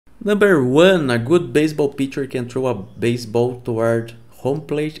Number 1, a good baseball pitcher can throw a baseball toward home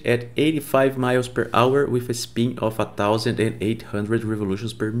plate at 85 miles per hour with a spin of 1,800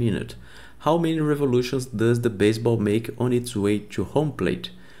 revolutions per minute. How many revolutions does the baseball make on its way to home plate?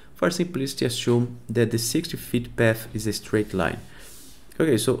 For simplicity, assume that the 60 feet path is a straight line.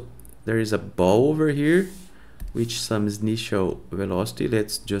 Okay, so there is a ball over here, which some initial velocity,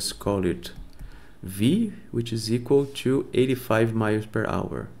 let's just call it v, which is equal to 85 miles per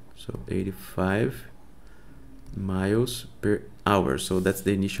hour. So 85 miles per hour. So that's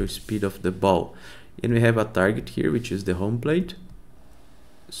the initial speed of the ball. And we have a target here, which is the home plate.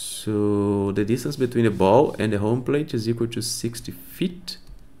 So the distance between the ball and the home plate is equal to 60 feet.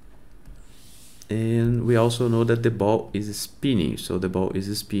 And we also know that the ball is spinning. So the ball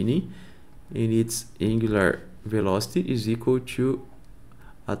is spinning and its angular velocity is equal to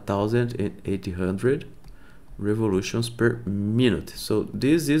 1,800 revolutions per minute. So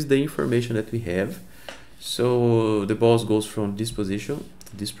this is the information that we have. So the ball goes from this position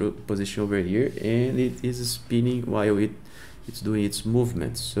to this position over here, and it is spinning while it's doing its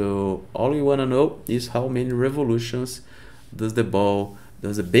movement. So all we want to know is how many revolutions does the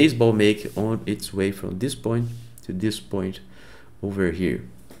baseball make on its way from this point to this point over here.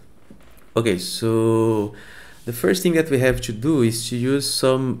 Okay, so the first thing that we have to do is to use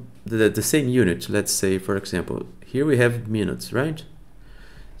the same unit. Let's say, for example, here we have minutes, right?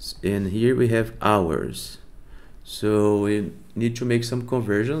 And here we have hours. So we need to make some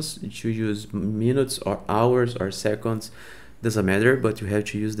conversions to use minutes or hours or seconds, doesn't matter, but you have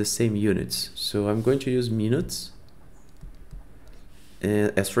to use the same units. So I'm going to use minutes.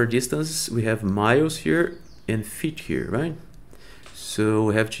 And as for distance, we have miles here and feet here, right? So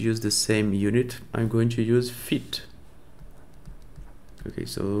we have to use the same unit. I'm going to use feet. Okay,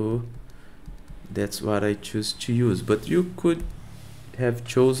 so that's what I choose to use, but you could have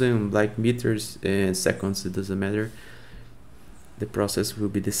chosen like meters and seconds, it doesn't matter. The process will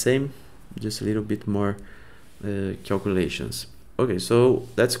be the same, just a little bit more calculations. Okay, so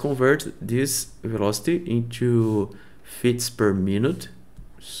let's convert this velocity into feet per minute.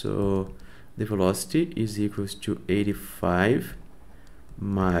 So the velocity is equals to 85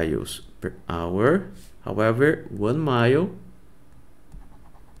 miles per hour. However, 1 mile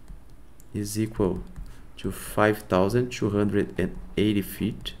is equal to 5,280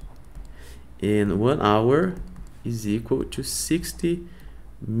 feet, and 1 hour is equal to 60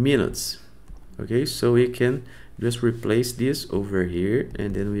 minutes. Okay, so we can just replace this over here,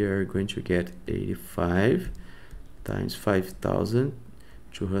 and then we are going to get 85 times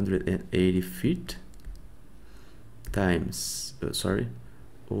 5,280 feet times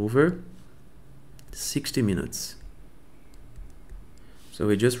over 60 minutes. So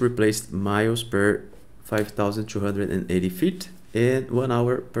we just replaced miles per 5,280 feet and 1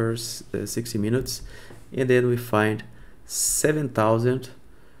 hour per 60 minutes, and then we find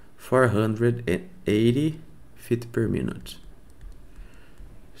 7,480 feet per minute.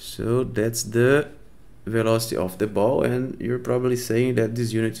 So that's the velocity of the ball, and you're probably saying that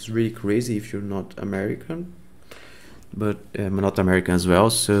this unit is really crazy if you're not American, but I'm not American as well,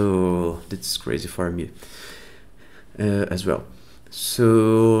 so it's crazy for me as well.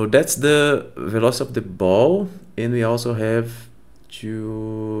 So that's the velocity of the ball, and we also have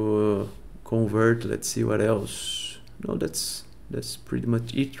to convert, let's see what else. No, that's pretty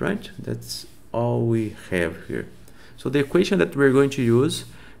much it, right? That's all we have here. So the equation that we're going to use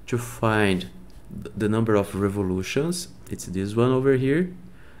to find the number of revolutions, it's this one over here.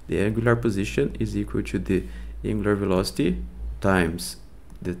 The angular position is equal to the angular velocity times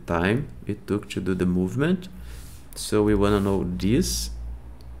the time it took to do the movement. So we want to know this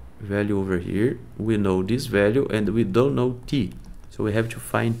value over here. We know this value and we don't know t. So we have to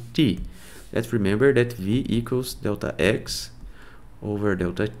find t. Let's remember that v equals delta x over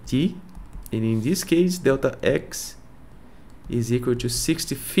delta t. And in this case, delta x is equal to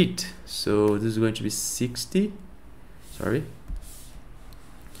 60 feet. So this is going to be 60. Sorry.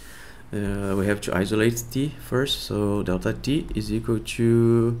 We have to isolate t first. So delta t is equal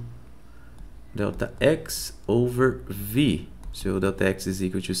to delta x over v. So delta x is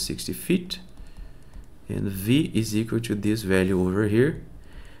equal to 60 feet, and v is equal to this value over here,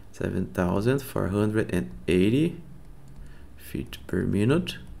 7,480 feet per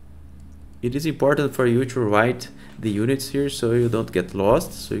minute. It is important for you to write the units here so you don't get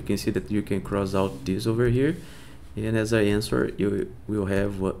lost. So you can see that you can cross out this over here, and as I answer, you will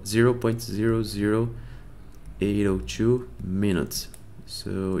have 0.00802 minutes.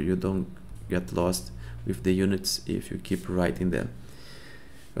 So you don't get lost with the units if you keep writing them.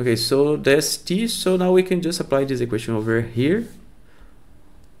 Okay, so that's t. So now we can just apply this equation over here.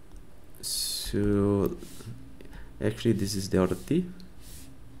 So actually this is delta t.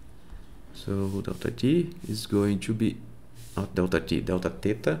 So delta t is going to be not delta t, delta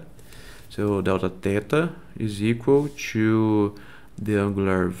theta. So delta theta is equal to the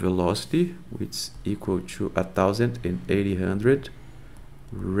angular velocity, which is equal to 1,800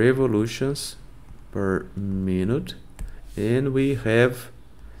 revolutions per minute, and we have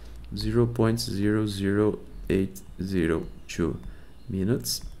 0.00802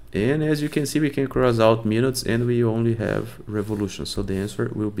 minutes. And as you can see, we can cross out minutes and we only have revolutions, so the answer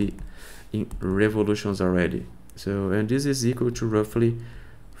will be in revolutions already. So, and this is equal to roughly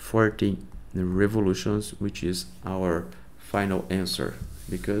 14 revolutions, which is our final answer,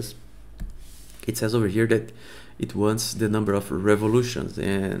 because it says over here that it wants the number of revolutions,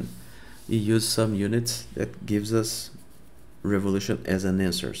 and we use some units that gives us revolution as an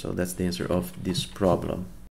answer. So that's the answer of this problem.